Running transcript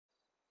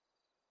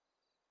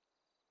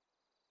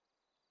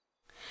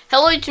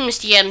Hello to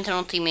Mr. Adam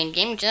Tunnel Team Main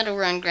Game. Today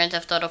we're on Grand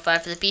Theft Auto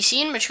 5 for the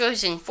PC, and we're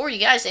showcasing for you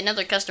guys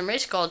another custom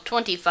race called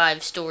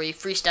 25 Story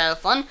Freestyle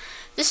Fun.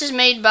 This is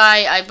made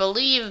by, I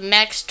believe,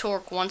 Max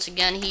Torque once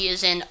again. He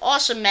is an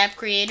awesome map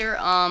creator.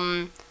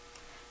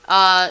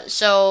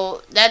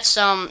 So that's,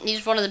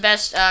 he's one of the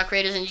best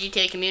creators in the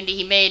GTA community.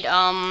 He made,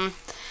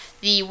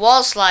 the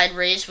wall slide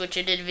race, which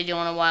I did a video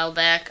on a while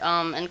back,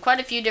 and quite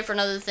a few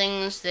different other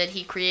things that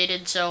he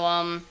created. So,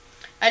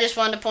 I just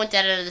wanted to point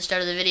that out at the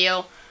start of the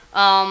video.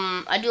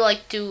 I do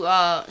like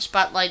to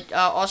spotlight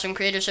awesome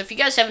creators, so if you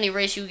guys have any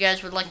race you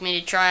guys would like me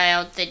to try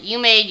out that you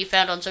made, you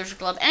found on Social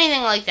Club,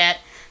 anything like that,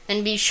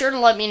 then be sure to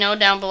let me know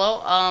down below,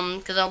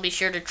 because I'll be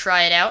sure to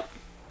try it out.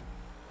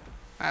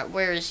 Alright,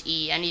 where is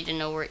E? I need to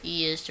know where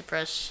E is to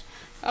press.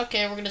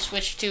 Okay, we're going to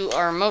switch to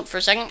our remote for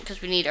a second,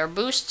 because we need our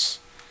boosts.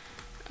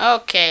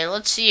 Okay,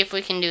 let's see if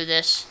we can do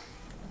this.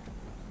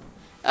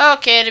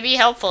 Okay, to be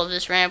helpful,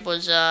 this ramp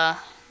was, okay,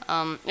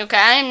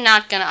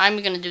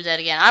 I'm gonna do that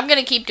again. I'm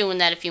gonna keep doing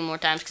that a few more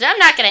times, because I'm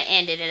not gonna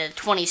end it at a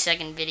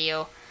 20-second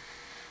video.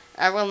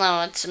 Well,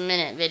 no, it's a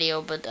minute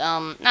video, but,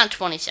 not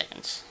 20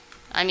 seconds.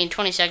 I mean,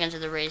 20 seconds of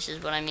the race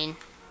is what I mean.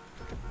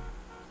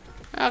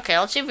 Okay,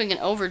 let's see if we can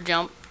over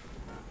jump.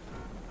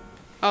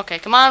 Okay,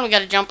 come on, we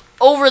gotta jump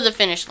over the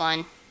finish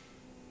line.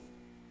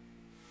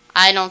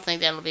 I don't think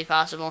that'll be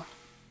possible.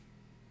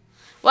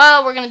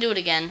 Well, we're gonna do it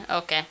again.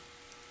 Okay.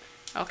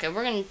 Okay,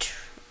 we're gonna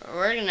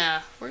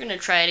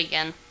try it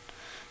again.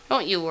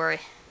 Don't you worry.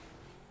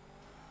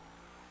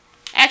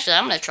 Actually,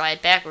 I'm gonna try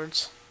it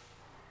backwards.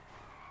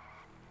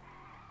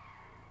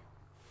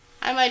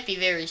 I might be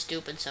very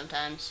stupid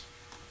sometimes.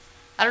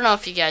 I don't know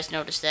if you guys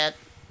noticed that.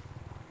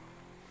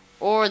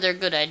 Or they're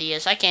good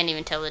ideas. I can't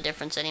even tell the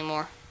difference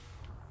anymore.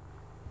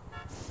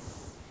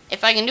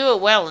 If I can do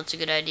it well, it's a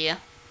good idea.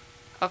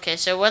 Okay,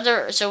 so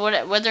whether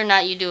or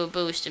not you do a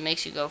boost, it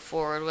makes you go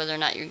forward. Whether or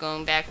not you're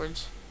going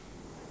backwards.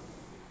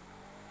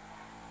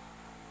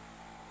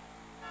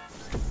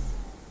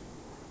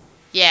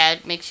 Yeah,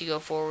 it makes you go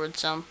forward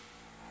some.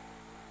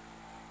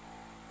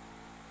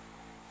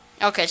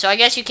 Okay, so I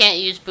guess you can't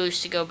use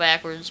boost to go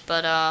backwards,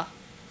 but,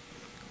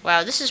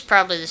 wow, this is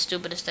probably the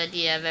stupidest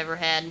idea I've ever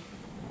had.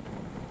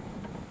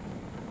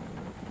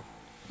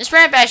 This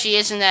ramp actually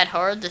isn't that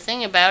hard. The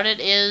thing about it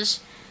is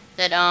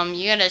that,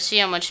 you gotta see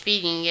how much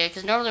speed you can get,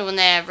 because normally when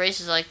they have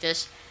races like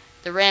this,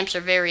 the ramps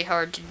are very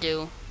hard to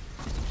do.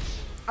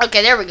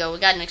 Okay, there we go. We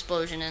got an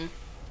explosion in.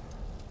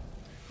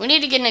 We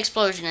need to get an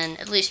explosion in,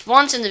 at least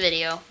once in the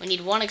video. We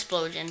need one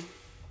explosion.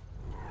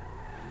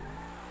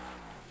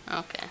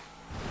 Okay.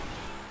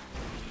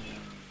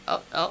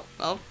 Oh.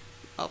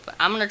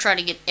 I'm gonna try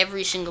to get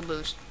every single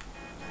boost.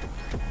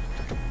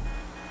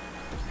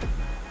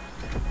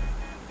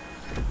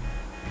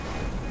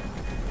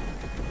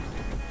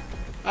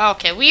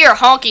 Okay, we are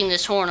honking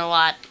this horn a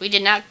lot. We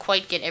did not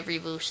quite get every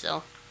boost,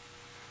 though.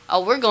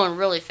 Oh, we're going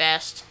really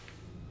fast.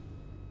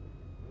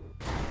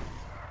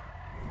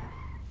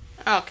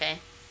 Okay.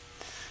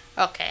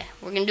 Okay,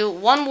 we're gonna do it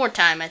one more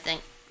time, I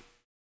think.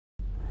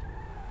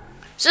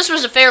 So this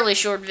was a fairly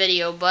short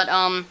video, but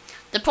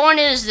the point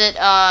is that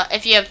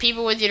if you have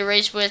people with you to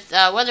race with,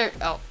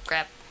 oh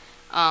crap,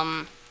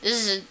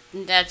 this is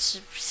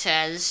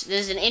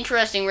an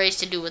interesting race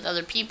to do with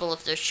other people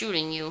if they're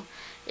shooting you,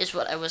 is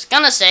what I was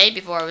gonna say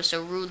before I was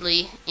so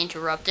rudely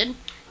interrupted.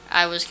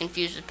 I was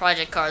confused with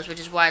Project Cars, which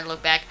is why I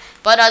look back.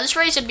 But this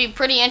race would be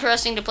pretty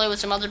interesting to play with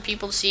some other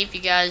people to see if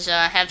you guys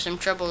have some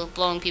trouble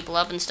blowing people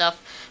up and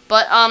stuff.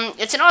 But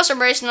it's an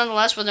awesome race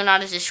nonetheless, whether or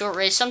not it's a short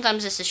race.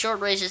 Sometimes it's the short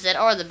races that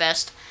are the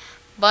best.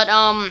 But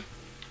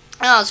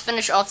let's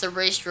finish off the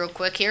race real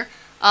quick here.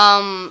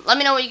 Let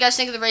me know what you guys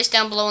think of the race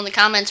down below in the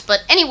comments.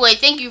 But anyway,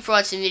 thank you for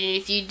watching the video.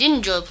 If you did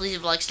enjoy, please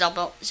leave a like, help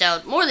us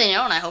out more than you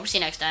know, and I hope to see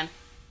you next time.